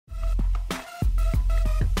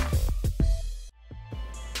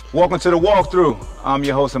Welcome to the walkthrough. I'm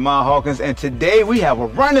your host, Ahmad Hawkins, and today we have a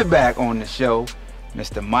running back on the show,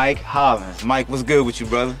 Mr. Mike Hollins. Mike, what's good with you,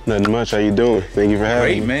 brother? Nothing much. How you doing? Thank you for having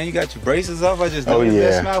me. Great, man. You got your braces off. I just noticed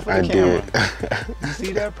that smile for the camera. Did. You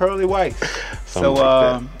see that? Pearly white. So,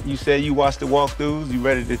 like you said you watched the walkthroughs. You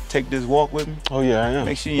ready to take this walk with me? Oh, yeah, I am.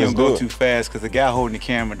 Make sure you don't go too fast, because the guy holding the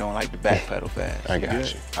camera don't like to backpedal fast. I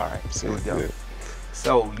got you. All right, here we go. Good.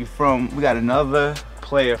 So, we got another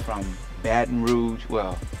player from Baton Rouge.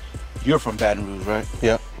 Well, you're from Baton Rouge, right?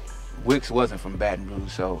 Yep. Wicks wasn't from Baton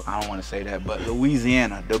Rouge, so I don't want to say that, but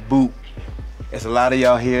Louisiana, the boot. There's a lot of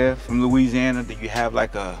y'all here from Louisiana. Do you have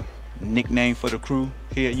like a nickname for the crew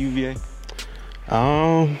here at UVA?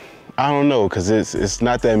 I don't know, because it's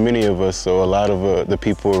not that many of us, so a lot of the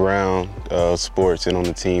people around sports and on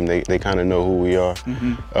the team, they kind of know who we are.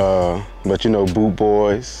 But you know, Boot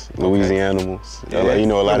Boys, Louisianimals, yeah. You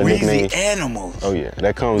know, a lot of nicknames. Louisianimals. Oh yeah,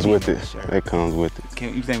 that comes with it. That comes with it.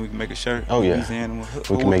 You think we can make a shirt? Oh yeah, we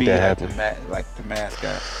can make that happen. Like the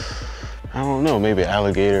mascot. I don't know, maybe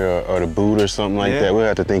alligator or the boot or something like that. We'll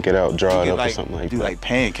have to think it out, draw it up or something like that. Do like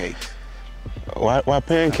pancakes. Why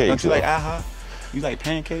pancakes? Don't you like AHA? You like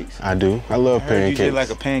pancakes? I do. I love pancakes. You did like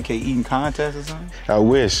a pancake eating contest or something? I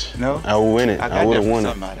wish. No? I would win it. I would have won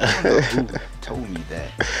it. I don't know who told me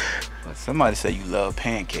that. But somebody said you love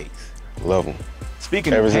pancakes. Love them.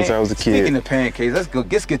 Ever since I was a kid. Speaking of pancakes,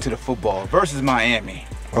 let's get to the football versus Miami.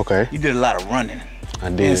 Okay. You did a lot of running. I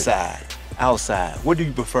did. Inside, outside. What do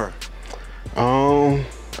you prefer?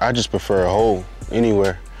 I just prefer a hole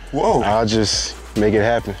anywhere. Whoa. I'll just make it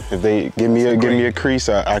happen. If they give me a crease,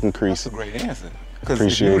 I can crease. That's a great answer. Because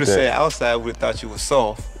if you would have said outside, we would have thought you were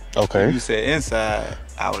soft. Okay. If you said inside,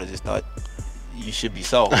 I would have just thought you should be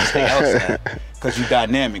soft and stay outside. Because you're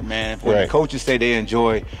dynamic, man. When the coaches say they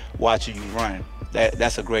enjoy watching you run,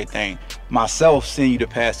 that's a great thing. Myself, seeing you the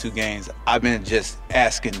past 2 games, I've been just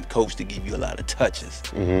asking the coach to give you a lot of touches.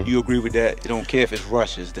 You agree with that? You don't care if it's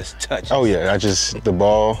rushes, just touches. Oh yeah, the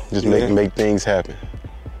ball, just make things happen.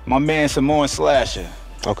 My man Samoan Slasher.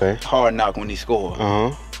 Okay. Hard knock when he scored.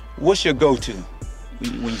 What's your go-to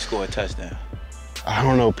when you score a touchdown? I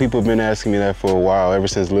don't know. People have been asking me that for a while, ever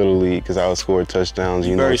since Little League, because I would score touchdowns.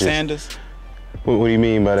 You know, Barry Sanders? What do you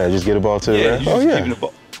mean by that? Just get a ball to the left? Oh yeah. The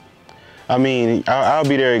ball. I mean, I'll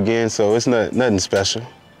be there again, so it's nothing special.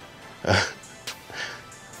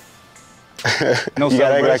 No, you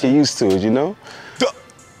gotta act like you're used to it, you know?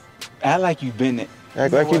 Act like you've been there.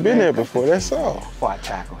 Act like you've been there before, that's all. Before I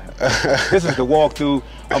tackle him. This is the walkthrough.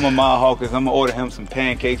 I'm Ahmad Hawkins. I'm gonna order him some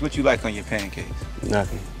pancakes. What you like on your pancakes?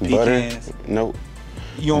 Nothing. Pecans? Butter? Nope.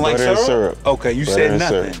 You don't like syrup? Syrup? Okay, you said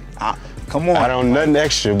nothing. Come on. I don't, nothing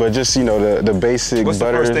extra, but just, you know, the basic What's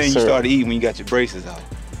butter and syrup. What's the first thing you started eating when you got your braces out?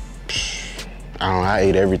 I don't know, I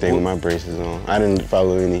ate everything with my braces on. I didn't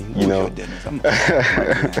follow any, you know.